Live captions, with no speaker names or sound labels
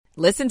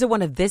Listen to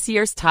one of this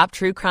year's top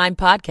true crime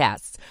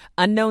podcasts.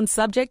 Unknown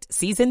Subject,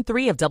 Season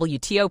 3 of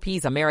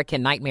WTOP's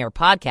American Nightmare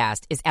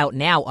podcast is out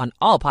now on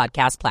all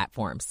podcast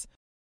platforms.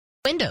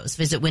 Windows,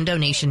 visit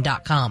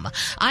windownation.com.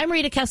 I'm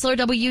Rita Kessler,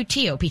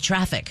 WTOP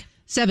Traffic.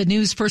 7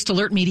 News First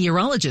Alert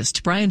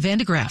meteorologist Brian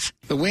Vandegraff.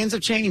 The winds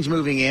of change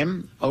moving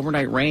in.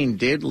 Overnight rain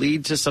did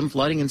lead to some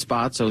flooding in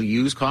spots, so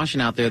use caution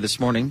out there this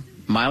morning.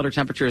 Milder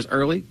temperatures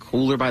early,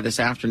 cooler by this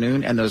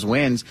afternoon, and those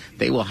winds,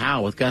 they will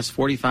howl with gusts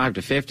 45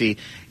 to 50.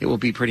 It will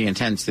be pretty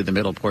intense through the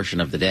middle portion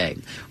of the day.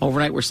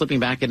 Overnight, we're slipping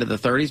back into the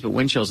 30s, but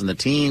wind chills in the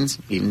teens,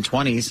 even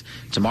 20s.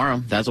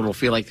 Tomorrow, that's what it'll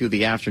feel like through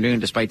the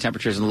afternoon. Despite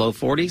temperatures in the low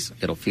 40s,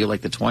 it'll feel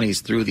like the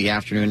 20s through the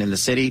afternoon in the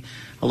city.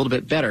 A little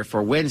bit better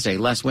for Wednesday.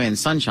 Less wind,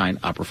 sunshine,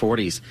 upper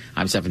 40s.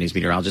 I'm 7 News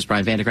meteorologist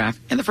Brian Vandegraff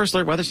in the First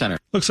Alert Weather Center.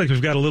 Looks like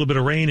we've got a little bit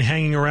of rain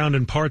hanging around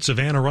in parts of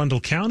Anne Arundel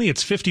County.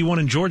 It's 51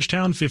 in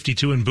Georgetown,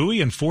 52 in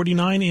Bowie, and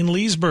 49 in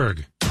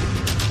Leesburg.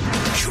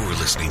 You're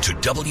listening to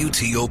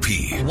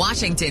WTOP,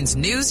 Washington's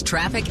news,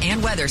 traffic,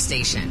 and weather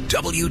station.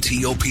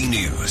 WTOP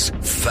News.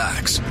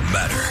 Facts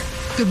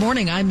matter. Good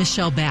morning, I'm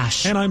Michelle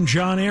Bash. And I'm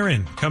John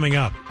Aaron. Coming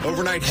up.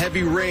 Overnight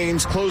heavy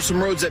rains close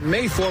some roads that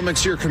may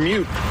flummox your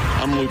commute.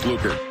 I'm Luke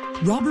Luker.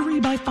 Robbery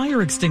by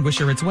fire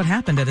extinguisher. It's what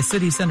happened at a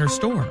city center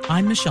store.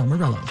 I'm Michelle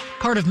Morello.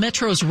 Part of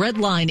Metro's Red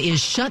Line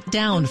is shut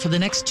down for the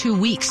next 2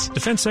 weeks.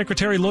 Defense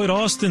Secretary Lloyd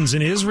Austin's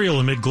in Israel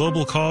amid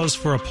global calls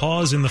for a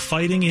pause in the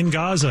fighting in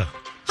Gaza.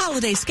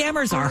 Holiday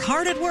scammers are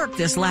hard at work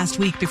this last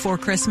week before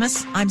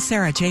Christmas. I'm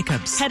Sarah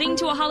Jacobs. Heading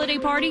to a holiday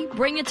party?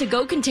 Bring it to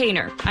Go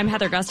Container. I'm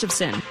Heather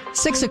Gustafson.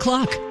 6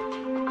 o'clock.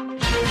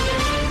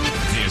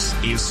 This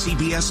is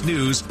CBS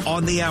News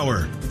on the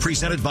Hour,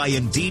 presented by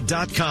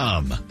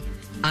Indeed.com.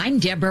 I'm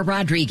Deborah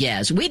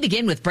Rodriguez. We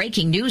begin with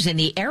breaking news in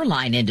the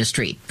airline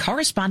industry.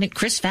 Correspondent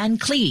Chris Van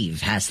Cleve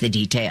has the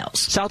details.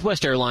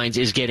 Southwest Airlines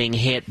is getting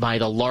hit by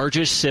the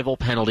largest civil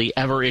penalty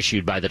ever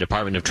issued by the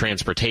Department of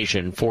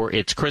Transportation for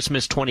its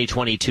Christmas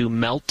 2022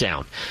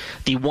 meltdown.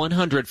 The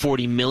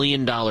 $140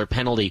 million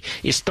penalty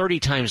is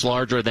 30 times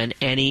larger than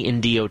any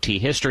in DOT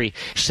history,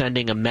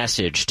 sending a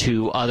message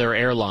to other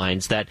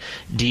airlines that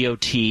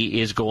DOT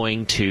is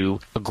going to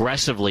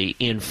aggressively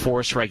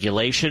enforce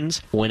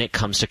regulations when it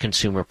comes to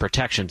consumer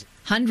protection.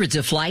 Hundreds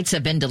of flights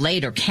have been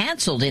delayed or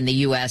canceled in the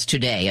U.S.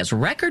 today as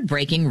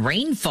record-breaking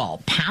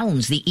rainfall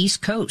pounds the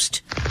East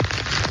Coast.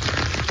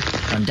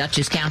 From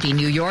Dutchess County,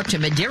 New York to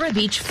Madeira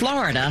Beach,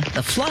 Florida,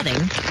 the flooding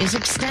is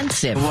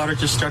extensive. The water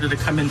just started to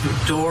come in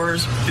through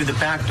doors, through the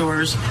back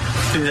doors,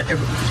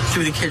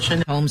 through the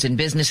kitchen. Homes and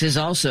businesses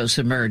also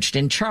submerged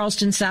in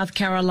Charleston, South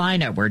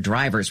Carolina, where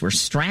drivers were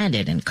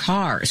stranded in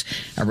cars.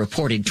 A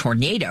reported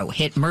tornado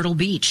hit Myrtle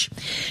Beach.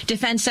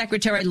 Defense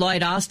Secretary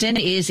Lloyd Austin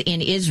is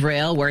in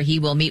Israel, where he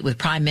will meet with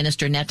Prime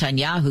Minister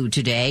Netanyahu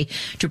today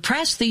to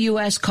press the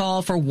U.S.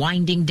 call for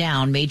winding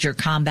down major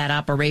combat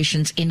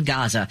operations in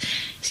Gaza.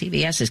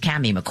 CBS's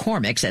Cami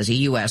McCormick says a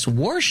U.S.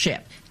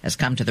 warship has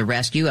come to the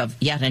rescue of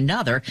yet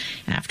another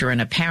after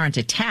an apparent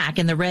attack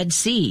in the Red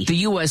Sea. The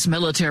U.S.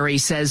 military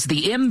says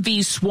the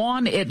MV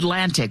Swan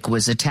Atlantic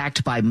was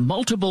attacked by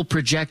multiple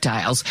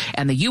projectiles,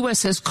 and the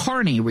USS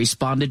Carney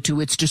responded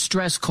to its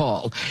distress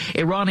call.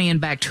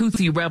 Iranian-backed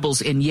Houthi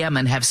rebels in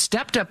Yemen have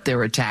stepped up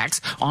their attacks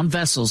on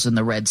vessels in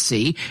the Red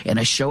Sea in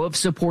a show of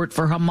support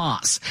for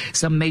Hamas.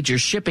 Some major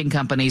shipping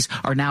companies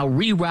are now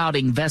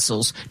rerouting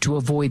vessels to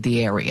avoid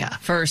the area.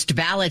 First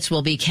ballots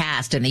will be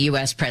cast in the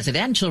U.S.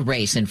 presidential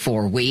race in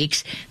 4 weeks.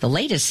 The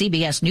latest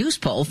CBS News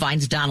poll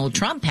finds Donald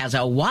Trump has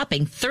a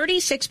whopping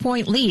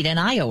 36-point lead in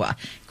Iowa.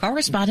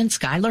 Correspondent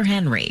Skylar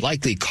Henry.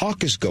 Likely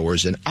caucus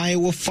goers in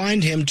Iowa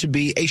find him to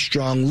be a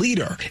strong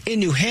leader. In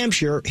New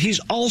Hampshire, he's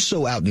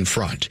also out in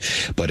front,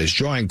 but is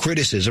drawing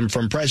criticism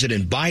from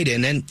President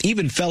Biden and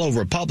even fellow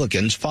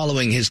Republicans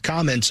following his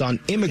comments on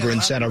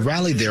immigrants at a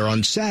rally there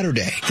on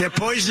Saturday. They're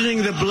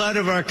poisoning the blood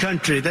of our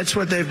country. That's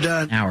what they've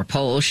done. Our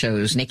poll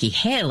shows Nikki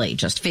Haley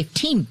just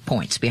 15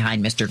 points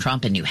behind Mr.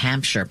 Trump in New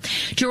Hampshire.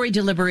 Jury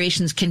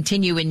deliberations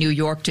continue in New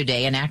York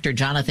today in actor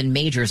Jonathan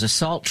Majors'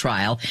 assault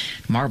trial.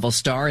 Marvel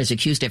star is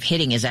accused of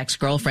hitting his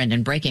ex-girlfriend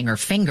and breaking her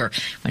finger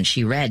when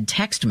she read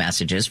text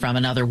messages from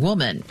another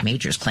woman.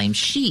 Majors claims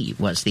she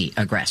was the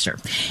aggressor.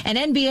 And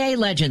NBA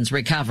legends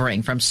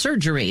recovering from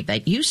surgery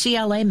at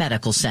UCLA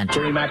Medical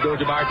Center. Kareem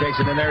Abdul-Jabbar takes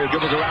it in there. He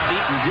dribbles around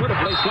Eaton.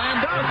 Beautifully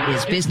slam dunk.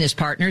 His business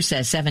partner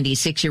says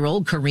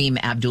 76-year-old Kareem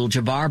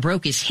Abdul-Jabbar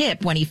broke his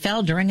hip when he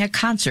fell during a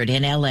concert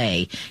in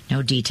L.A.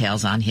 No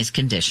details on his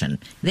condition.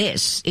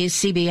 This is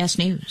CBS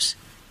News.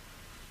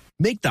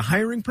 Make the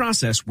hiring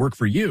process work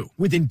for you.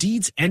 With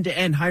Indeed's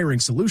end-to-end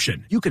hiring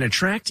solution, you can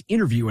attract,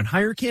 interview, and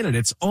hire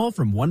candidates all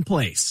from one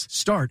place.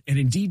 Start at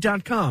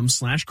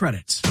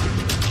Indeed.com/credits.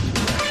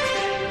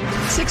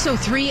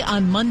 6:03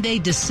 on Monday,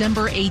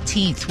 December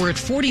 18th. We're at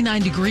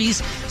 49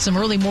 degrees, some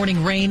early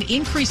morning rain,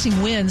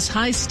 increasing winds,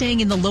 highs staying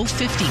in the low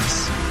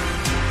 50s.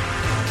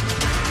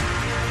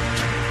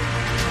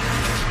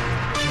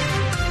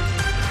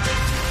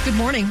 Good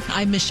morning.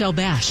 I'm Michelle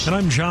Bash. And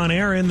I'm John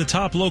Aaron. The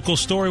top local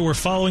story we're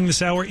following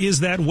this hour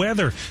is that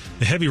weather.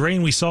 The heavy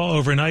rain we saw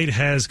overnight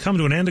has come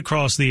to an end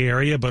across the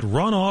area, but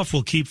runoff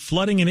will keep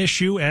flooding an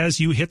issue as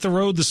you hit the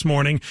road this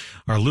morning.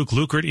 Our Luke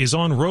Lukert is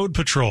on road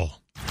patrol.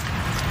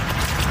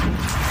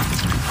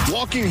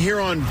 Walking here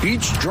on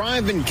Beach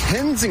Drive in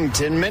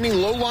Kensington, many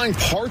low-lying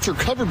parts are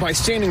covered by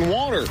standing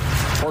water.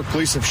 Park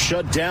police have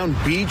shut down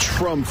Beach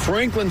from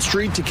Franklin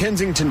Street to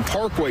Kensington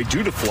Parkway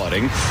due to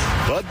flooding.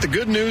 But the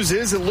good news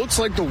is it looks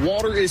like the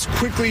water is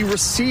quickly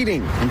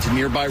receding into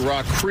nearby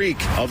Rock Creek.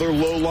 Other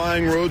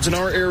low-lying roads in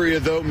our area,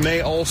 though,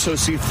 may also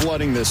see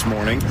flooding this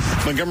morning.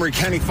 Montgomery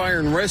County Fire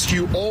and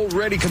Rescue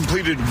already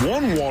completed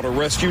one water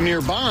rescue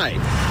nearby.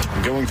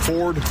 And going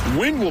forward,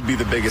 wind will be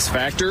the biggest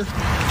factor.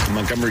 In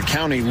Montgomery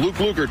County, Luke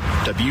Lukert,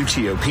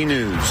 WTOP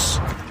News.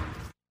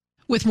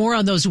 With more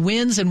on those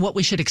winds and what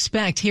we should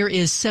expect, here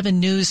is 7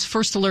 News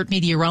First Alert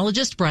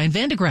meteorologist Brian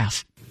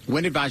Vandegraff.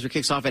 Wind advisory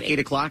kicks off at 8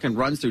 o'clock and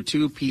runs through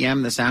 2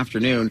 p.m. this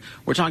afternoon.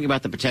 We're talking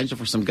about the potential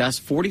for some gusts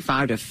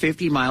 45 to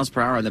 50 miles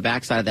per hour on the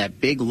backside of that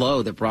big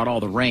low that brought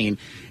all the rain.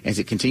 As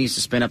it continues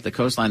to spin up the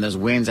coastline, those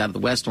winds out of the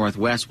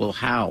west-northwest will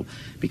howl.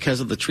 Because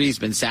of the trees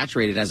been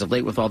saturated as of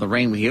late with all the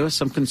rain, we have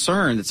some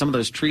concern that some of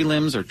those tree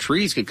limbs or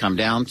trees could come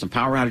down. Some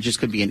power outages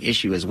could be an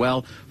issue as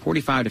well.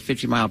 45 to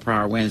 50 mile per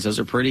hour winds, those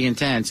are pretty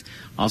intense.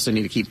 Also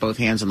need to keep both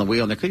hands on the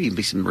wheel, and there could even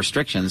be some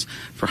restrictions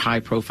for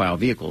high-profile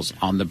vehicles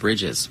on the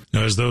bridges.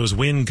 Now, as those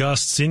wind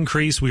gusts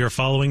increase, we are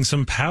following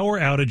some power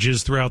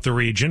outages throughout the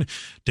region.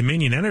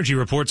 Dominion Energy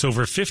reports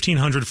over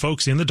 1,500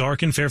 folks in the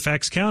dark in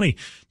Fairfax County.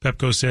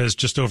 Pepco says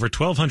just over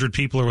 1,200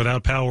 people are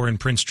without power in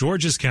Prince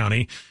George's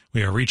County.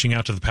 We are reaching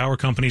out to the power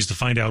companies to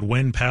find out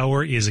when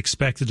power is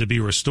expected to be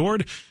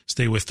restored.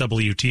 Stay with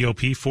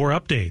WTOP for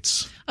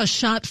updates. A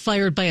shot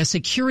fired by a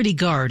security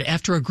guard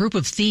after a group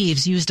of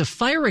thieves used a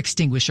fire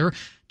extinguisher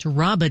to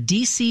rob a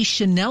D.C.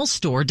 Chanel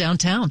store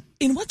downtown.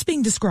 In what's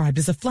being described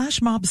as a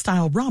flash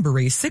mob-style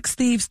robbery, 6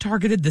 thieves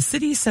targeted the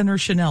City Center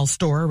Chanel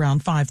store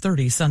around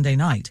 5:30 Sunday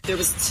night. There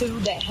was 2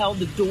 that held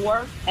the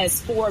door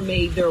as 4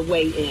 made their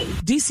way in.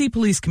 D.C.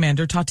 Police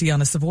Commander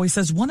Tatiana Savoy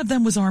says one of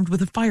them was armed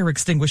with a fire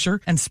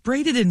extinguisher and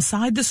sprayed it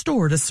inside the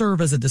store to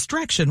serve as a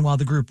distraction while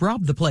the group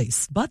robbed the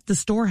place. But the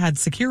store had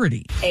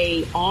security.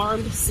 A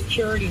armed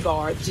security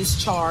guard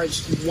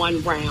discharged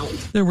 1 round.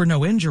 There were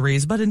no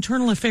injuries, but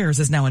Internal Affairs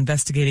is now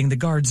investigating the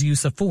guard's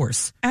use of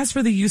force. As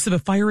for the use of a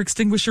fire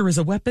extinguisher as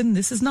a weapon,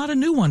 this is not a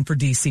new one for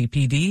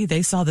DCPD.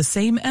 They saw the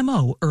same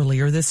MO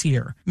earlier this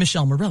year.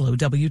 Michelle Morello,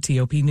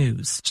 WTOP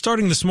News.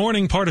 Starting this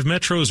morning, part of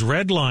Metro's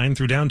Red Line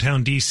through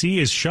downtown D.C.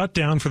 is shut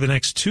down for the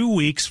next 2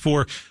 weeks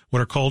for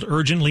what are called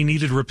urgently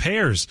needed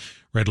repairs.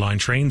 Red Line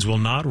trains will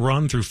not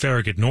run through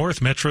Farragut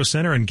North, Metro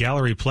Center, and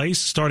Gallery Place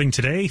starting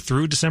today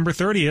through December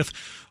 30th.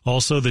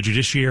 Also, the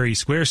Judiciary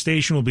Square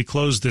station will be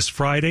closed this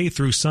Friday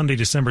through Sunday,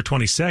 December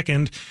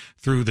 22nd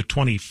through the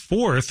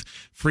 24th.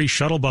 Free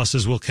shuttle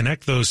buses will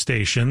connect those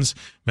stations.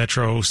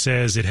 Metro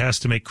says it has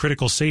to make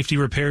critical safety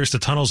repairs to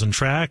tunnels and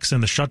tracks,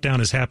 and the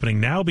shutdown is happening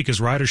now because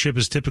ridership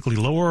is typically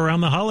lower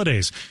around the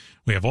holidays.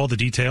 We have all the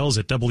details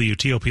at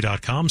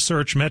WTOP.com.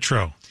 Search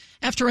Metro.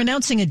 After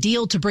announcing a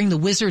deal to bring the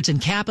Wizards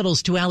and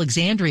Capitals to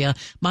Alexandria,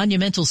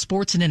 Monumental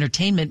Sports and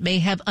Entertainment may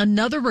have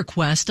another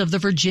request of the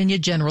Virginia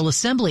General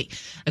Assembly.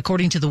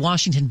 According to the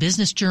Washington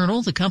Business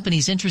Journal, the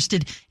company's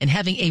interested in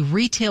having a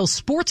retail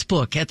sports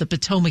book at the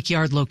Potomac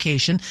Yard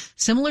location,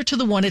 similar to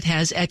the one it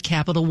has at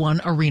Capital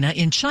One Arena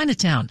in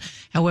Chinatown.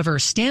 However,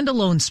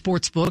 standalone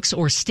sports books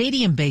or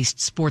stadium-based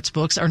sports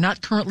books are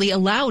not currently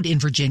allowed in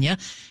Virginia.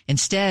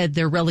 Instead,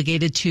 they're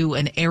relegated to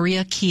an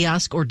area,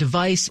 kiosk, or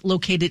device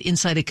located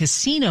inside a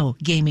casino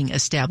gaming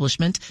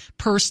establishment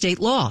per state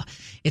law.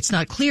 It's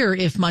not clear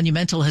if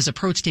Monumental has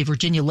approached a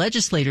Virginia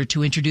legislator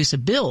to introduce a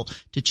bill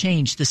to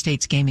change the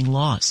state's gaming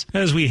laws.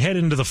 As we head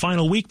into the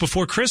final week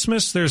before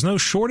Christmas, there's no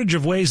shortage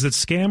of ways that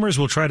scammers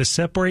will try to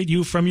separate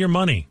you from your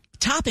money.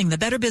 Topping the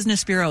Better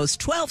Business Bureau's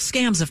 12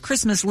 Scams of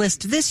Christmas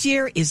list this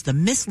year is the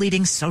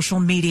misleading social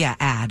media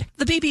ad.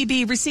 The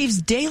BBB receives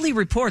daily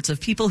reports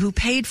of people who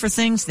paid for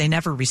things they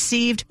never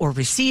received or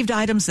received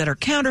items that are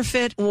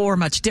counterfeit or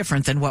much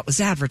different than what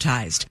was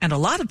advertised. And a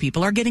lot of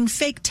people are getting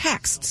fake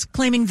texts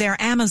claiming their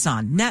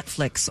Amazon,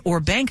 Netflix, or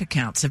bank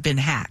accounts have been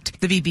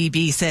hacked. The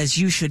BBB says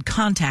you should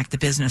contact the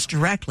business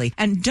directly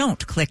and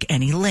don't click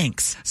any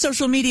links.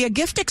 Social media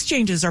gift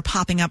exchanges are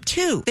popping up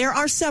too. There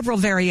are several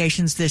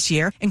variations this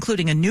year,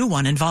 including a new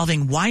one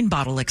involving wine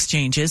bottle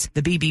exchanges.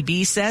 The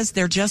BBB says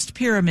they're just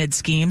pyramid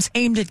schemes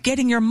aimed at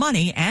getting your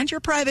money and your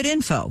private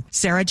info.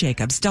 Sarah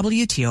Jacobs,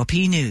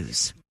 WTOP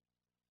News.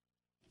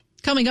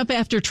 Coming up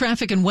after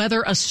traffic and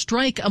weather, a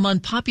strike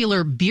among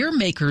popular beer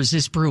makers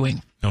is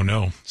brewing. Oh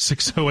no,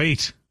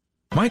 6:08.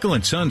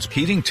 Michael & Son's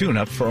heating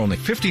tune-up for only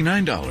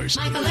 $59.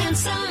 Michael &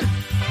 Son.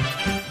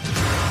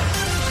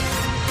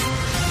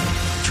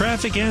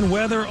 Traffic and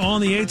weather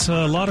on the 8s.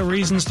 A lot of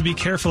reasons to be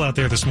careful out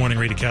there this morning,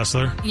 Rita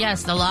Kessler.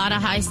 Yes, a lot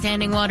of high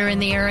standing water in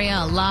the area.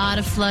 A lot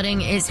of flooding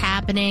is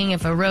happening.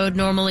 If a road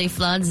normally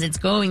floods, it's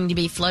going to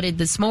be flooded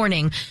this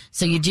morning.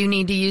 So you do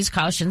need to use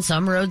caution.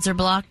 Some roads are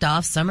blocked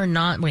off. Some are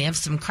not. We have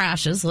some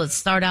crashes. Let's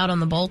start out on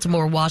the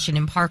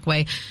Baltimore-Washington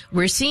Parkway.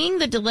 We're seeing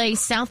the delay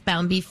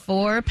southbound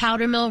before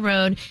Powder Mill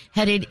Road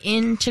headed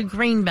into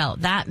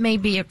Greenbelt. That may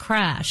be a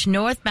crash.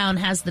 Northbound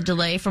has the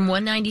delay from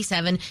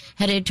 197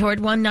 headed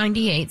toward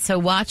 198. So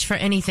watch for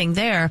anything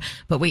there.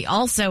 But we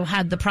also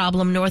had the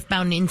problem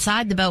northbound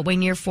inside the Beltway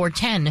near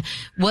 410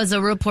 was a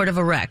report of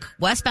a wreck.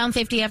 Westbound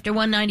 50 after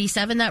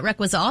 197, that wreck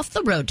was off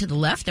the road to the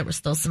left. There were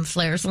still some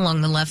flares along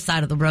the left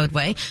side of the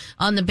roadway.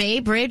 On the Bay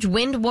Bridge,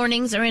 wind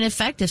warnings are in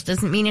effect. This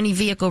doesn't mean any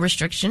vehicle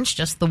restrictions,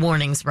 just the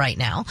warnings right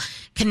now.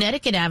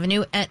 Connecticut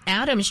Avenue at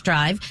Adams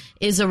Drive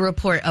is a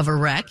report of a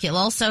wreck. You'll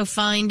also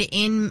find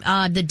in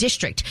the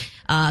district,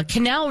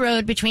 Canal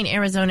Road between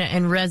Arizona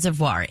and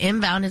Reservoir.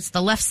 Inbound, it's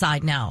the left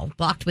side now,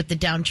 blocked with the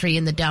downed tree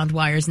and the downed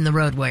wires in the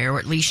roadway, or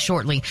at least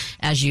shortly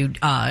as you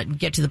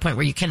get to the point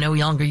where you can no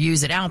longer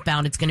use it.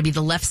 Outbound, it's going to be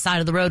the left side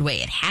of the roadway.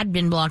 It had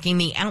been blocking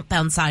the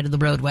outbound side of the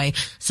roadway,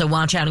 so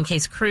watch out in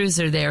case crews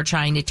are there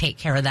trying to take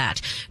care of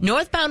that.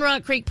 Northbound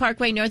Rock Creek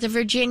Parkway north of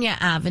Virginia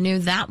Avenue,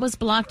 that was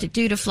blocked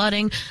due to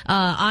flooding.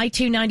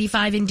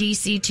 I-295 and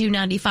DC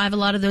 295, a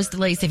lot of those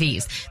delays have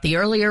eased. The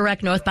earlier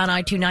wreck northbound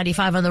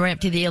I-295 on the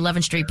ramp to the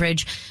 11th Street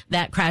Bridge,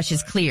 that crash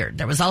is cleared.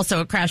 There was also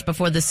a crash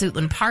before the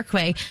Suitland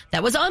Parkway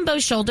that was on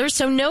both shoulders,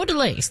 so no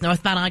delays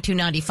northbound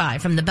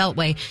I-295 from the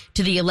Beltway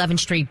to the 11th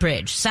Street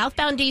Bridge.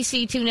 Southbound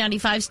DC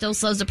 295 still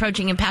slows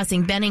approaching and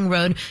passing Benning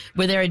Road,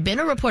 where there had been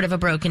a report of a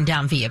broken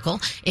down vehicle.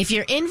 If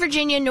you're in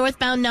Virginia,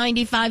 northbound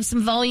 95,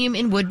 some volume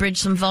in Woodbridge,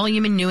 some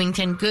volume in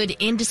Newington, good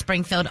into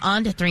Springfield,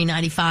 on to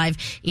 395,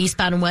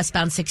 eastbound and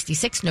westbound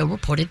 66, no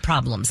reported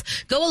problems.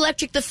 Go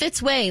electric the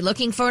Fitzway.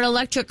 Looking for an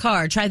electric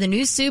car? Try the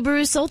new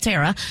Subaru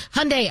Solterra,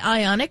 Hyundai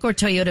Ioniq, or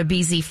Toyota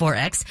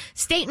BZ4X.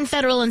 State and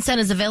federal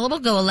incentives available.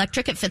 Go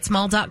electric at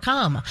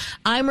fitzmall.com.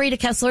 I'm Rita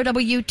Kessler,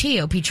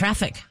 WTOP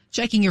Traffic.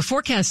 Checking your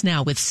forecast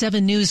now with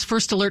 7 News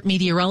First Alert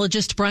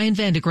meteorologist Brian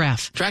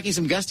Vandegraff. Tracking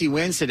some gusty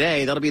winds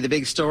today. That'll be the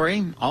big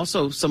story.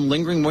 Also, some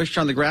lingering moisture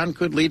on the ground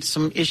could lead to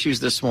some issues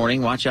this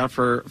morning. Watch out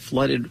for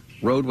flooded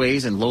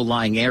roadways and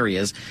low-lying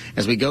areas.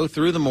 As we go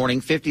through the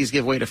morning, 50s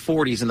give way to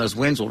 40s, and those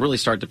winds will really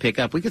start to pick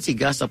up. We could see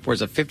gusts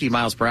upwards of 50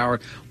 miles per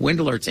hour. Wind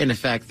alerts in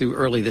effect through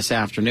early this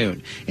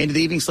afternoon. Into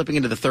the evening, slipping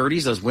into the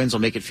 30s. Those winds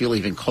will make it feel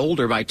even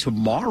colder by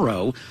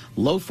tomorrow.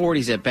 Low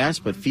 40s at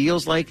best, but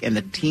feels like in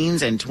the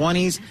teens and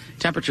 20s.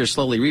 Temperatures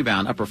slowly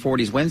rebound. Upper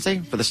 40s Wednesday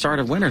for the start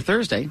of winter.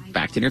 Thursday,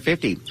 back to near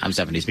 50. I'm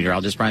 7 News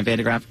meteorologist Brian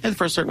Vandegraff at the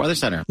First Alert Weather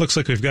Center. Looks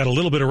like we've got a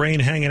little bit of rain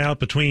hanging out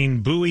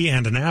between Bowie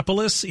and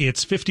Annapolis.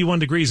 It's 51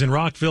 degrees in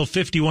Rockville,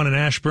 51 in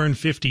Ashburn,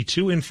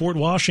 52 in Fort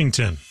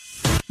Washington.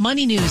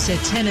 Money news at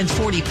 10 and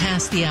 40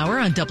 past the hour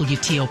on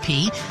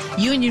WTOP.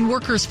 Union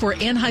workers for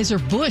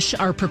Anheuser-Busch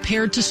are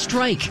prepared to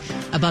strike.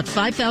 About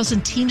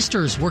 5,000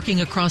 Teamsters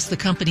working across the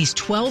company's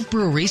 12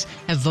 breweries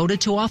have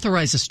voted to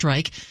authorize a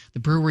strike. The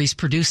breweries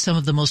produce some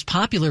of the most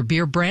popular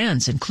beer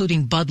brands,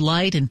 including Bud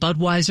Light and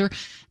Budweiser.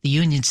 The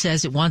union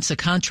says it wants a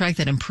contract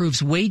that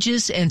improves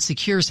wages and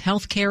secures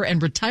health care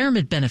and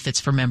retirement benefits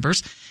for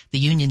members. The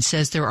union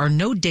says there are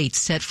no dates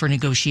set for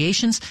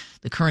negotiations.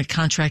 The current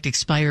contract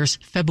expires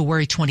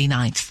February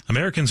 29th.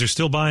 Americans are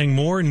still buying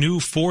more new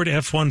Ford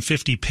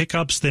F-150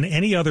 pickups than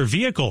any other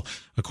vehicle,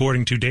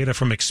 according to data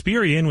from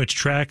Experian, which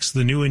tracks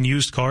the new and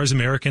used cars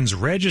Americans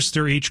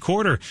register each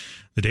quarter.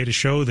 The data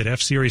show that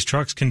F-Series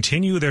trucks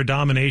continue their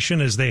domination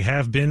as they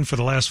have been for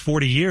the last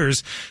 40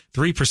 years.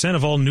 3%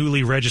 of all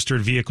newly registered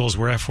vehicles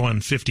were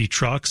F-150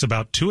 trucks.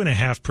 About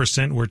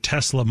 2.5% were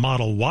Tesla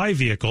Model Y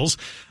vehicles.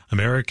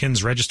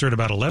 Americans registered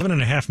about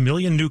 11.5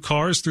 million new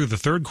cars through the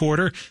third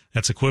quarter.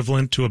 That's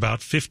equivalent to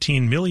about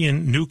 15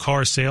 million new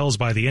car sales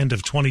by the end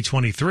of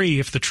 2023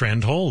 if the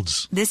trend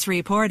holds. This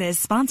report is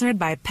sponsored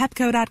by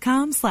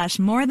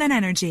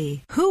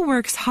Pepco.com/morethanenergy. Who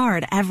works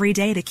hard every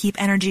day to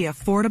keep energy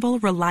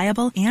affordable,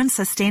 reliable, and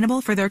sustainable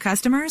for their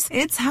customers?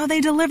 It's how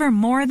they deliver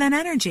more than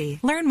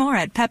energy. Learn more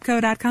at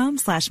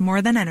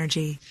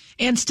Pepco.com/morethanenergy.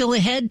 And still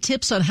ahead,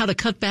 tips on how to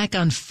cut back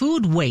on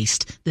food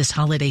waste this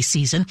holiday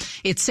season.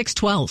 It's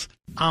 6:12.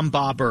 I'm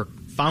Bob Burke,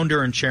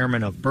 founder and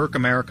chairman of Burke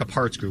America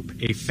Parts Group,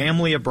 a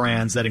family of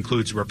brands that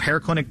includes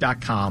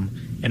RepairClinic.com,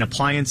 an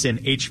appliance and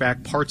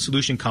HVAC parts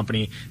solution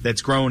company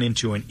that's grown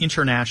into an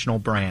international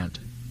brand.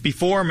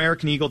 Before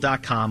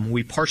AmericanEagle.com,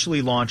 we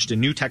partially launched a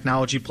new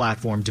technology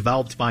platform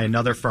developed by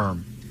another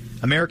firm.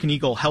 American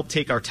Eagle helped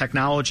take our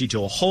technology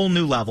to a whole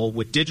new level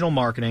with digital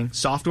marketing,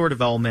 software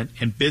development,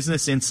 and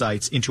business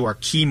insights into our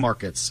key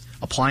markets,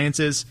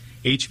 appliances,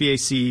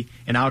 HVAC,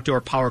 and outdoor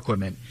power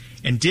equipment,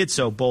 and did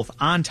so both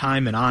on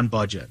time and on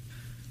budget.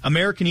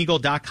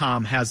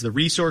 AmericanEagle.com has the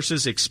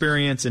resources,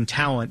 experience, and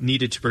talent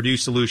needed to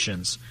produce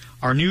solutions.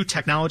 Our new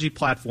technology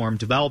platform,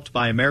 developed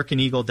by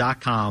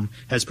AmericanEagle.com,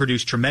 has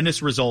produced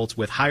tremendous results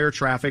with higher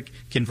traffic,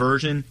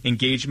 conversion,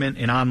 engagement,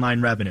 and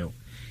online revenue.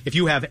 If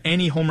you have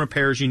any home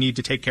repairs you need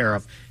to take care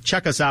of,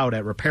 check us out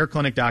at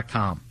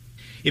RepairClinic.com.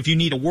 If you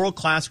need a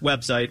world-class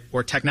website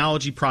or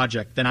technology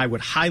project, then I would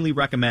highly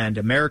recommend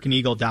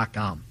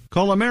AmericanEagle.com.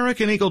 Call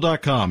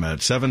AmericanEagle.com at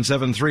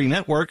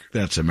 773-NETWORK.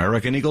 That's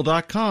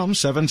AmericanEagle.com,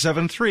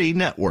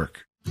 773-NETWORK.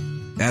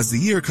 As the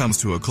year comes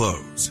to a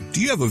close,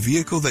 do you have a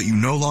vehicle that you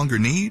no longer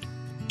need?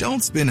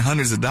 Don't spend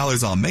hundreds of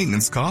dollars on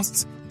maintenance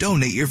costs.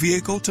 Donate your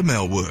vehicle to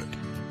Melwood.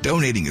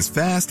 Donating is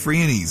fast,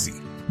 free, and easy.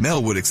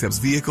 Melwood accepts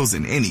vehicles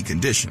in any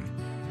condition.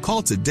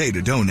 Call today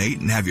to donate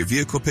and have your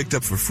vehicle picked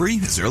up for free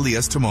as early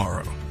as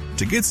tomorrow.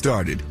 To get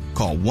started,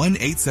 call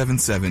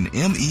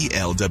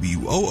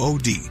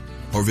 1-877-MELWOOD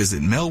or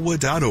visit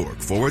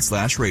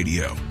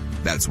melwood.org/radio.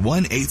 That's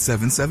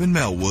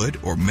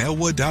 1-877-MELWOOD or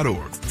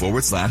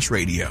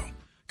melwood.org/radio.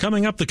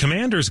 Coming up, the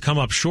Commanders come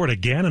up short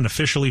again and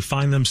officially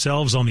find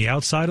themselves on the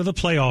outside of the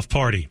playoff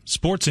party.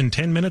 Sports in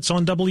 10 minutes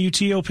on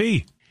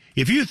WTOP.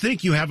 If you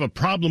think you have a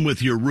problem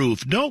with your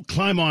roof, don't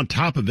climb on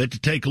top of it to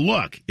take a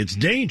look. It's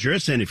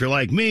dangerous, and if you're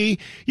like me,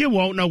 you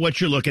won't know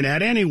what you're looking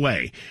at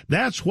anyway.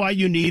 That's why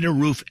you need a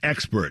roof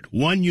expert,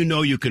 one you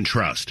know you can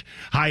trust.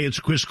 Hi, it's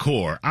Chris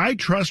Core. I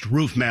trust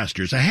Roof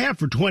Masters. I have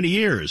for 20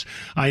 years.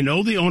 I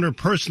know the owner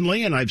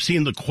personally, and I've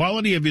seen the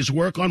quality of his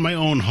work on my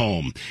own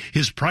home.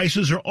 His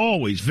prices are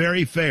always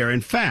very fair.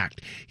 In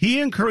fact, he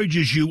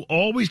encourages you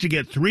always to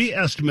get 3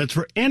 estimates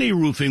for any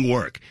roofing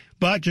work.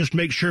 But just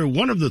make sure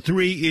one of the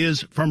 3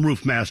 is from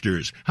Roof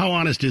Masters. How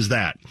honest is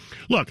that?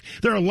 Look,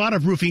 there are a lot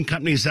of roofing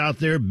companies out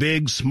there,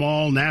 big,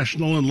 small,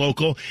 national, and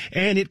local,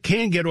 and it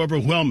can get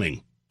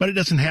overwhelming. But it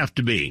doesn't have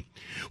to be.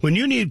 When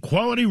you need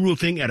quality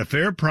roofing at a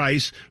fair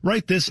price,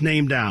 write this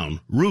name down,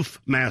 Roof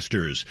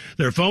Masters.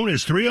 Their phone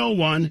is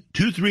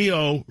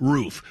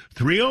 301-230-ROOF,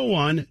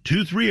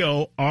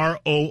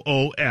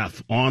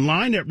 301-230-ROOF,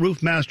 online at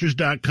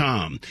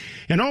roofmasters.com.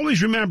 And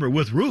always remember,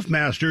 with Roof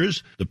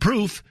Masters, the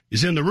proof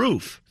is in the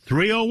roof.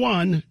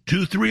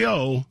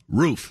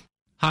 301-230-ROOF.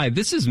 Hi,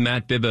 this is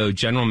Matt Bibbo,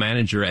 General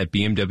Manager at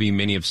BMW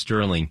Mini of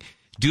Sterling.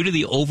 Due to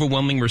the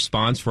overwhelming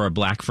response for our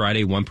Black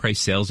Friday one-price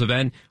sales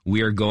event,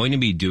 we are going to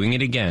be doing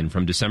it again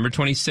from December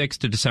 26th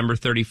to December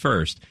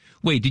 31st.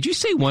 Wait, did you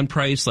say one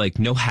price, like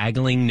no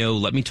haggling, no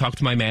let me talk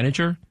to my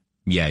manager?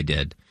 Yeah, I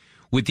did.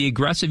 With the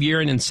aggressive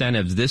year-end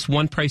incentives, this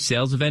one-price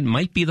sales event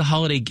might be the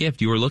holiday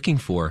gift you were looking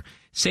for.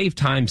 Save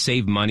time,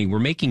 save money. We're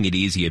making it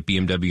easy at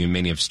BMW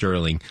Mini of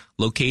Sterling,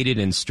 located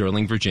in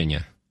Sterling,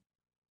 Virginia.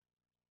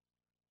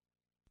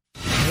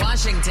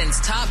 Washington's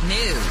top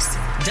news,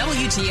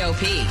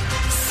 WTOP.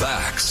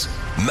 Facts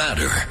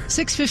matter.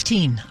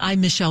 6:15.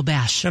 I'm Michelle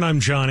Bash. And I'm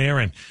John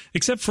Aaron.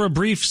 Except for a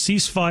brief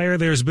ceasefire,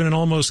 there's been an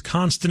almost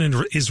constant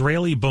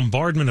Israeli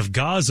bombardment of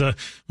Gaza,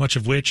 much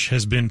of which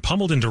has been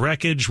pummeled into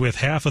wreckage, with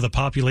half of the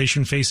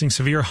population facing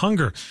severe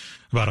hunger.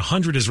 About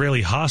 100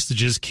 Israeli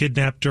hostages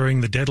kidnapped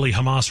during the deadly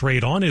Hamas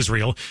raid on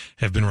Israel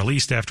have been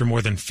released after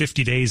more than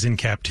 50 days in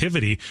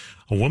captivity.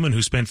 A woman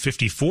who spent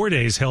 54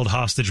 days held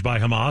hostage by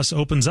Hamas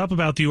opens up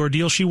about the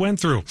ordeal she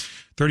went through.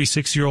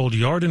 36-year-old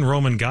Yarden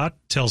Roman Gott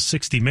tells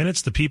 60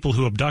 Minutes the people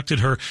who abducted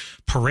her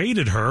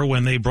paraded her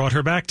when they brought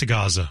her back to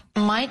Gaza.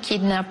 My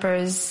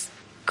kidnappers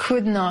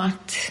could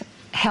not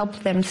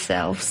help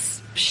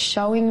themselves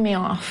showing me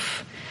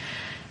off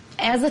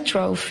as a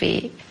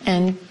trophy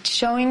and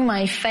showing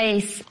my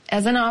face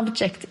as an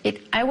object.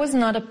 I was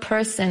not a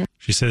person.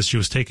 She says she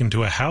was taken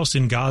to a house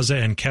in Gaza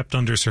and kept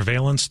under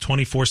surveillance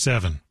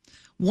 24/7.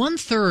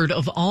 1/3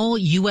 of all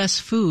U.S.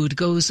 food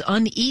goes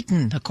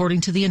uneaten, according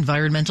to the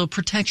Environmental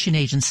Protection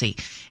Agency.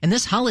 And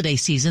this holiday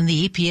season,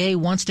 the EPA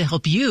wants to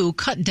help you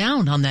cut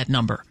down on that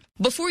number.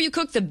 Before you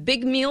cook the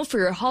big meal for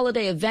your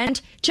holiday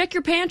event, check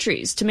your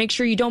pantries to make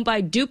sure you don't buy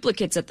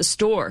duplicates at the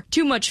store.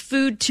 Too much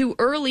food too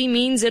early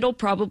means it'll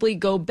probably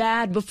go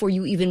bad before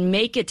you even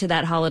make it to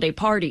that holiday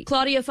party.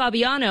 Claudia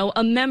Fabiano,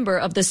 a member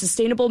of the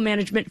Sustainable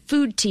Management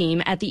Food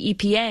Team at the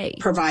EPA.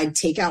 Provide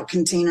takeout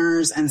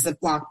containers and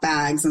Ziploc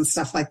bags and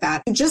stuff like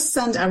that. Just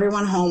send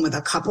everyone home with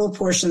a couple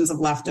portions of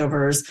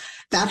leftovers.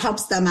 That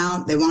helps them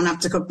out. They won't have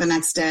to cook the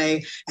next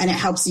day, and it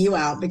helps you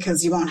out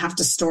because you won't have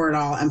to store it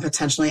all and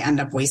potentially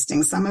end up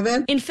wasting some of it.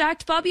 In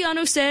fact,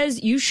 Fabiano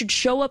says you should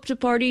show up to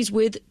parties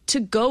with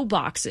to-go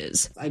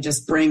boxes. I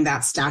just bring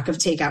that stack of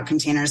takeout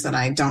containers that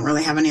I don't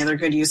really have any other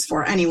good use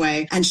for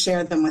anyway and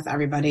share them with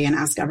everybody and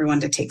ask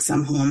everyone to take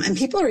some home. And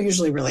people are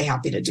usually really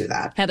happy to do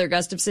that. Heather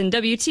Gustafson,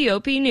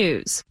 WTOP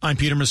News. I'm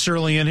Peter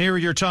Maserli, and here are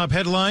your top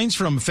headlines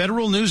from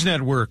Federal News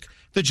Network.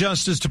 The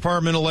Justice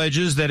Department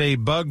alleges that a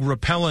bug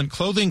repellent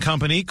clothing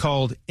company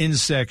called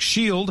Insect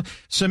Shield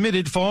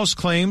submitted false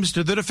claims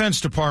to the Defense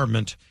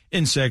Department.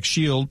 Insect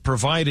Shield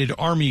provided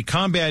Army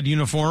combat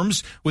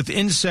uniforms with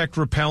insect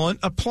repellent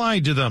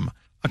applied to them.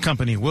 A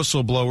company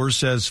whistleblower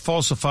says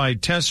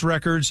falsified test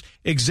records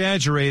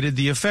exaggerated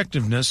the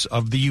effectiveness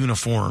of the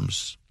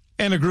uniforms.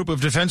 And a group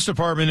of Defense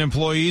Department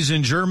employees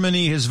in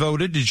Germany has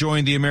voted to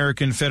join the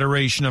American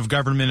Federation of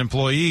Government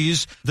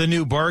Employees. The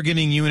new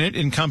bargaining unit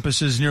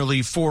encompasses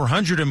nearly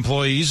 400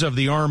 employees of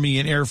the Army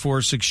and Air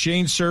Force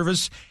Exchange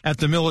Service at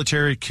the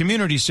Military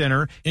Community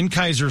Center in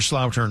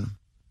Kaiserslautern.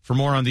 For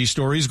more on these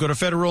stories, go to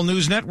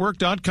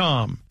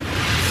federalnewsnetwork.com.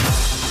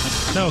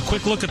 Now, a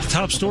quick look at the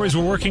top stories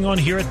we're working on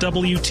here at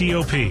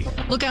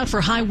WTOP. Look out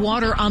for high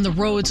water on the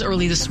roads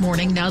early this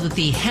morning now that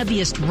the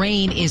heaviest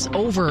rain is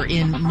over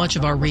in much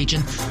of our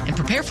region. And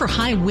prepare for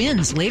high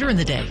winds later in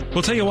the day.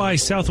 We'll tell you why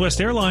Southwest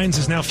Airlines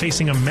is now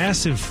facing a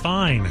massive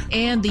fine.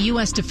 And the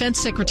U.S. Defense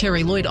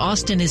Secretary Lloyd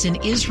Austin is in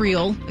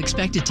Israel,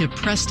 expected to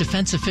press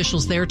defense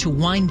officials there to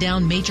wind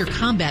down major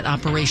combat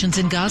operations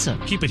in Gaza.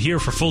 Keep it here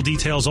for full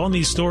details on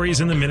these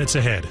stories in the minutes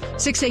ahead.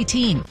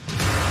 6:18.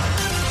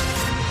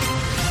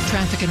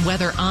 Traffic and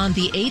weather on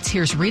the 8s.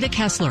 Here's Rita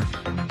Kessler.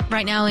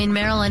 Right now in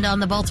Maryland on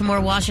the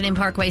Baltimore-Washington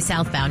Parkway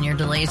southbound, your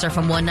delays are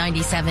from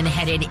 197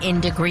 headed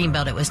into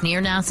Greenbelt. It was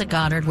near NASA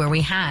Goddard where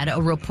we had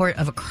a report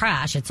of a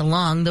crash. It's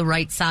along the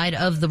right side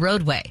of the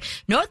roadway.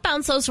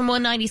 Northbound slows from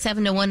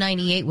 197 to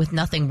 198 with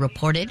nothing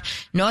reported.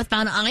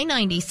 Northbound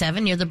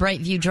I-97 near the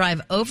Brightview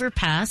Drive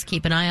overpass.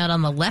 Keep an eye out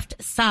on the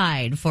left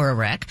side for a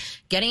wreck.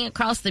 Getting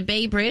across the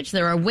Bay Bridge,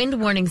 there are wind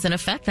warnings in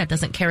effect. That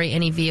doesn't carry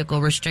any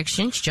vehicle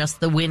restrictions, just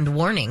the wind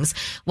warnings.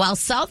 While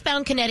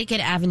southbound Connecticut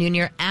Avenue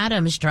near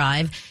Adams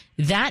Drive,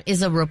 that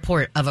is a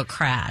report of a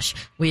crash.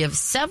 We have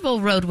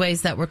several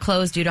roadways that were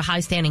closed due to high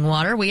standing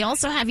water. We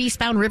also have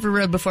eastbound River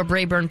Road before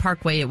Brayburn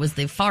Parkway. It was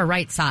the far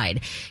right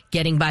side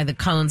getting by the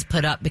cones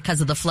put up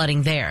because of the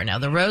flooding there. Now,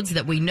 the roads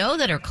that we know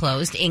that are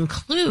closed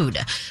include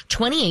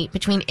 28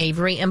 between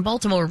Avery and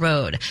Baltimore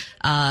Road,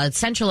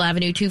 Central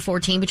Avenue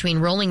 214 between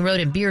Rolling Road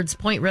and Beards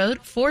Point Road,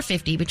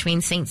 450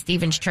 between St.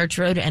 Stephen's Church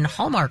Road and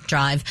Hallmark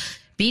Drive,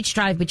 Beach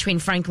Drive between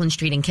Franklin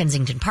Street and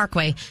Kensington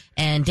Parkway,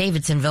 and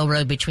Davidsonville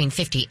Road between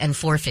 50 and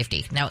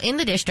 450. Now, in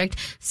the district,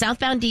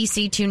 southbound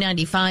DC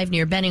 295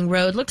 near Benning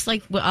Road, looks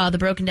like the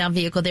broken down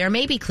vehicle there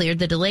may be cleared.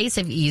 The delays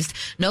have eased.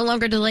 No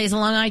longer delays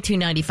along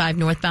I-295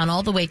 northbound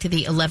all the way to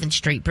the 11th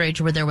Street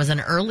Bridge where there was an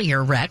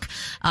earlier wreck.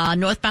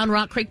 Northbound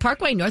Rock Creek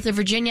Parkway, north of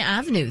Virginia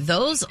Avenue.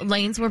 Those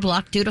lanes were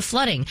blocked due to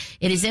flooding.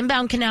 It is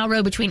inbound Canal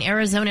Road between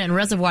Arizona and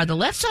Reservoir. The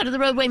left side of the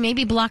roadway may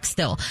be blocked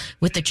still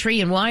with the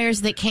tree and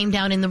wires that came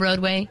down in the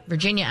roadway.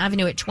 Virginia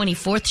Avenue at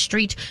 24th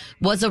Street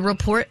was a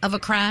report of a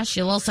crash.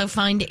 You'll also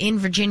find in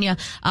Virginia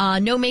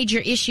no major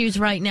issues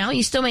right now.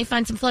 You still may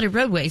find some flooded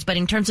roadways, but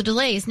in terms of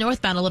delays,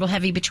 northbound a little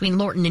heavy between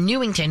Lorton and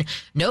Newington.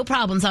 No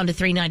problems onto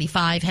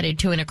 395 headed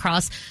to and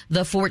across the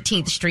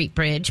 14th Street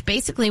Bridge.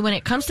 Basically, when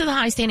it comes to the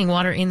high standing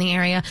water in the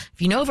area,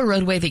 if you know of a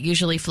roadway that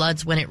usually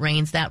floods when it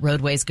rains, that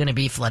roadway is going to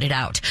be flooded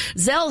out.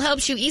 Zelle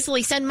helps you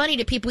easily send money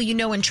to people you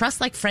know and trust,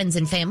 like friends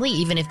and family,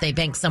 even if they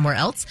bank somewhere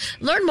else.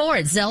 Learn more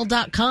at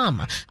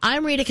Zelle.com.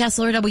 I'm Rita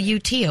Kessler,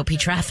 WTOP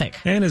Traffic.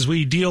 And as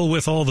we deal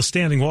with all the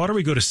standing water,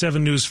 we go to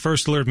 7 News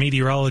First Alert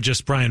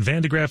meteorologist Brian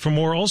Vandegraff for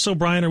more. Also,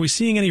 Brian, are we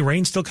seeing any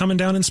rain still coming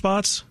down in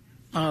spots?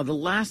 The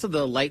last of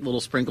the light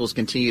little sprinkles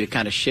continue to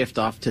kind of shift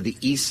off to the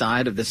east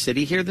side of the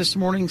city here this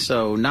morning,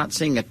 so not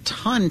seeing a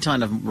ton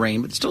of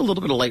rain, but still a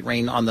little bit of light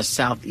rain on the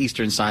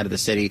southeastern side of the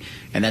city,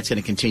 and that's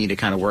going to continue to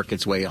kind of work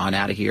its way on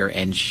out of here,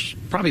 and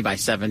probably by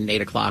 7,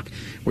 8 o'clock,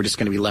 we're just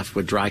going to be left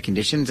with dry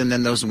conditions, and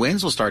then those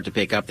winds will start to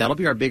pick up. That'll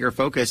be our bigger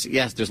focus.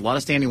 Yes, there's a lot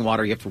of standing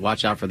water. You have to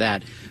watch out for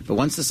that, but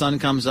once the sun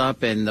comes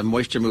up and the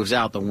moisture moves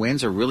out, the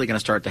winds are really going to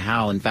start to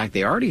howl. In fact,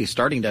 they're already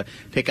starting to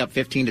pick up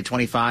 15 to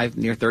 25,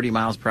 near 30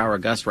 miles per hour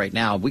gusts right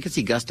now. We could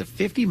see gusts of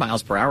 50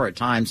 miles per hour at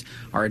times.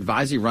 Our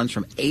advisory runs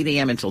from 8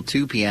 a.m. until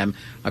 2 p.m.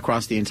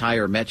 across the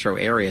entire metro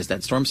areas.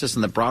 That storm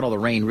system that brought all the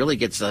rain really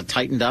gets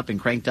tightened up and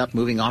cranked up,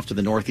 moving off to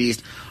the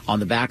northeast.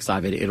 On the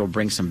backside of it, it'll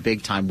bring some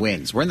big-time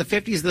winds. We're in the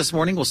 50s this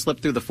morning. We'll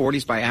slip through the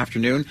 40s by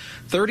afternoon.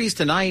 30s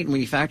tonight, and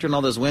when you factor in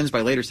all those winds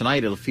by later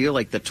tonight, it'll feel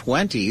like the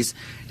 20s.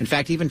 In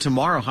fact, even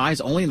tomorrow,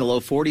 highs only in the low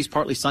 40s,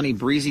 partly sunny,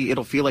 breezy.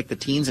 It'll feel like the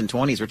teens and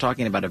 20s. We're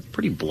talking about a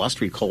pretty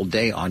blustery cold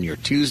day on your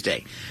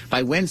Tuesday.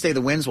 By Wednesday,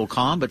 the winds will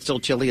calm, but still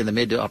chilly in the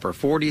mid to upper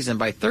 40s. And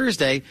by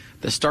Thursday,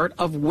 the start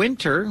of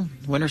winter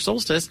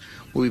solstice,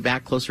 we'll be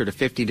back closer to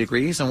 50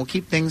 degrees, and we'll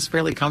keep things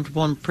fairly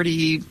comfortable and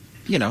pretty,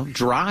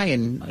 dry,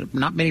 and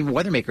not many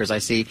weather makers I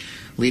see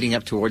leading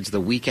up towards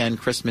the weekend,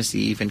 Christmas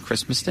Eve and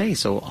Christmas Day.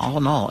 So all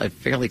in all, a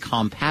fairly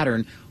calm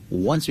pattern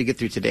once we get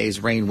through today's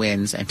rain,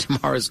 winds, and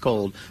tomorrow's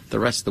cold. The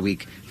rest of the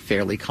week,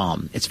 fairly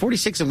calm. It's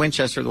 46 in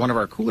Winchester, one of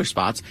our cooler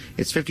spots.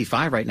 It's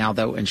 55 right now,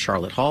 though, in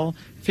Charlotte Hall.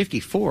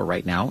 54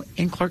 right now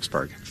in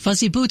Clarksburg.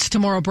 Fuzzy boots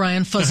tomorrow,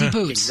 Brian. Fuzzy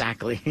boots.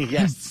 Exactly.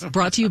 Yes.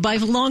 Brought to you by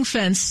Long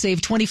Fence.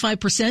 Save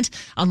 25%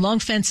 on Long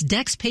Fence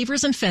decks,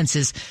 pavers, and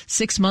fences.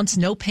 6 months,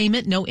 no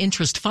payment, no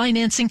interest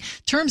financing.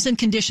 Terms and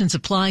conditions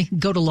apply.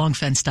 Go to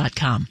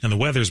longfence.com. And the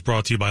weather's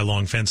brought to you by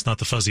Long Fence, not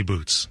the fuzzy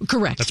boots.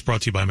 Correct. That's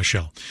brought to you by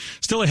Michelle.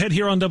 Still ahead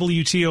here on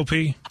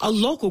WTOP. A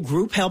local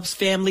group helps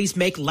families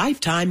make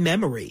lifetime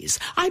memories.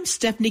 I'm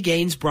Stephanie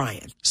Gaines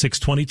Bryant.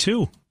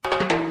 622.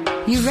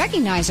 You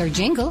recognize our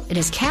jingle. It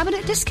is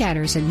Cabinet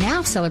Discounters, and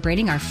now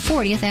celebrating our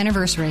 40th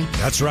anniversary.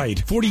 That's right.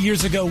 40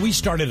 years ago, we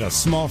started a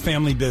small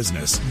family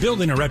business,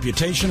 building a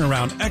reputation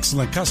around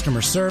excellent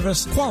customer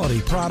service,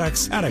 quality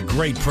products at a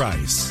great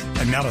price.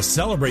 And now to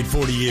celebrate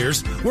 40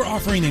 years, we're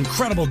offering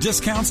incredible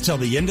discounts till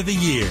the end of the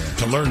year.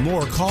 To learn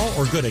more, call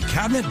or go to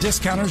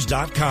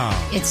CabinetDiscounters.com.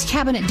 It's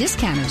Cabinet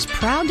Discounters,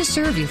 proud to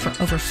serve you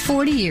for over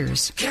 40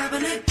 years.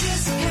 Cabinet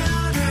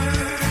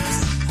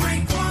Discounters,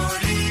 great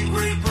quality,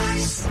 great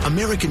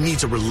America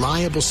needs a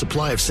reliable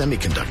supply of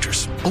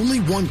semiconductors.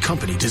 Only one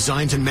company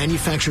designs and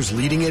manufactures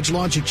leading-edge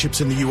logic chips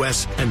in the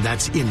U.S., and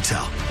that's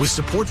Intel. With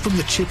support from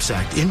the CHIPS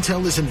Act,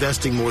 Intel is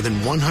investing more than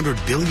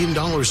 $100 billion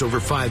over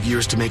 5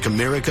 years to make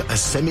America a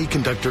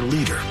semiconductor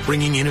leader,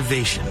 bringing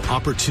innovation,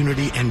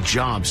 opportunity, and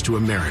jobs to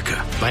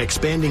America. By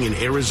expanding in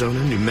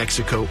Arizona, New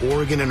Mexico,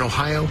 Oregon, and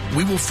Ohio,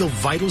 we will fill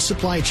vital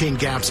supply chain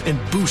gaps and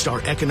boost our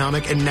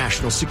economic and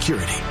national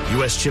security.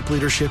 U.S. chip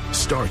leadership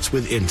starts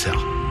with Intel.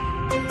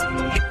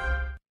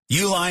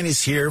 Uline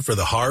is here for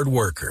the hard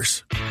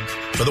workers,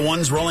 for the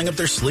ones rolling up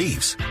their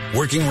sleeves,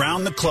 working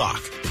round the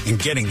clock, and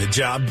getting the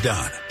job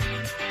done.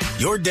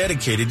 You're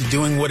dedicated to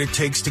doing what it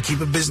takes to keep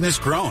a business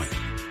growing.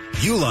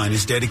 Uline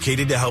is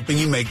dedicated to helping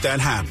you make that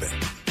happen.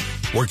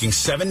 Working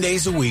 7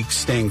 days a week,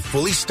 staying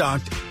fully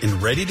stocked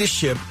and ready to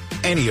ship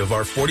any of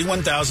our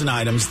 41,000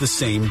 items the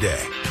same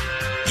day.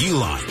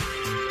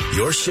 Uline,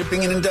 your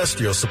shipping and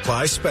industrial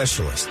supply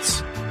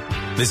specialists.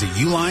 Visit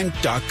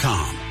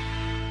uline.com.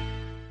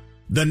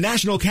 The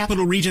National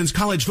Capital Region's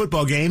college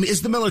football game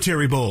is the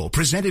Military Bowl,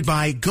 presented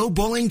by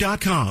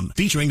GoBowling.com,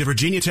 featuring the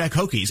Virginia Tech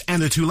Hokies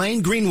and the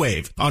Tulane Green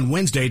Wave on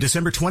Wednesday,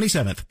 December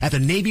 27th at the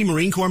Navy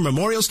Marine Corps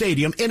Memorial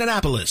Stadium in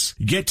Annapolis.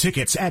 Get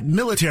tickets at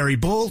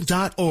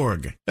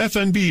militarybowl.org.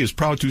 FNB is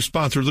proud to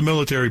sponsor the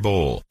Military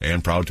Bowl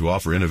and proud to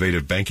offer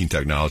innovative banking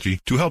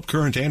technology to help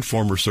current and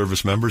former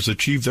service members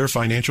achieve their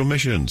financial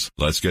missions.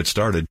 Let's get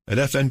started at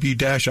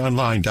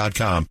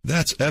fnb-online.com.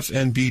 That's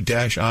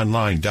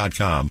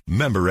fnb-online.com.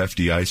 Member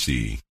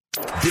FDIC.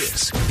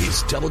 This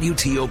is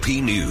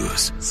WTOP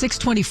News.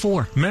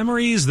 624.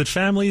 Memories that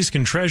families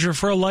can treasure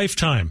for a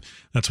lifetime.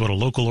 That's what a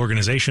local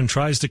organization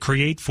tries to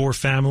create for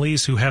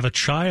families who have a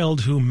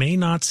child who may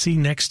not see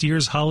next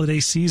year's holiday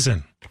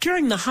season.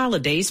 During the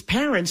holidays,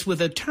 parents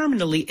with a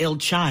terminally ill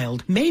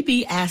child may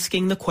be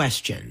asking the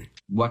question,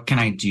 what can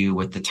I do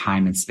with the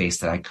time and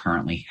space that I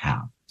currently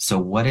have? So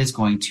what is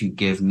going to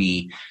give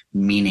me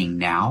meaning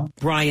now?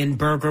 Brian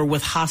Berger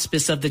with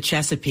Hospice of the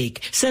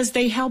Chesapeake says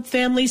they help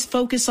families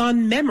focus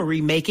on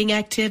memory-making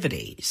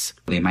activities.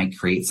 They might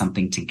create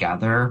something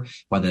together,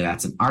 whether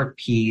that's an art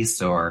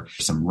piece or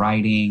some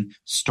writing,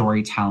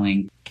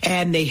 storytelling.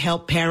 And they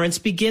help parents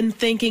begin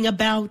thinking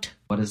about,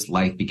 what does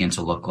life begin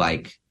to look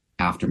like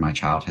after my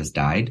child has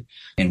died?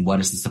 And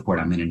what is the support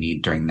I'm going to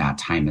need during that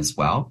time as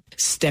well?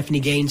 Stephanie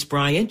Gaines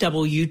Bryant,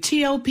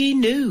 WTOP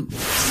News.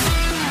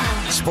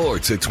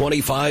 Sports at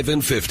 25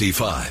 and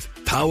 55.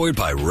 Powered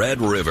by Red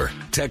River.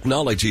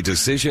 Technology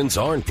decisions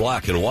aren't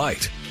black and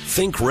white.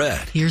 Think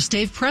red. Here's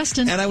Dave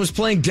Preston. And I was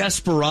playing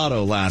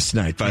Desperado last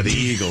night by the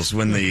Eagles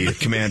when the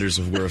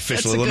Commanders were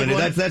officially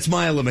eliminated. That's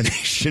my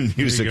elimination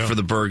music for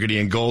the Burgundy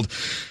and Gold.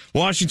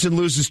 Washington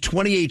loses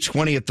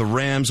 28-20 at the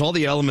Rams. All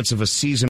the elements of a season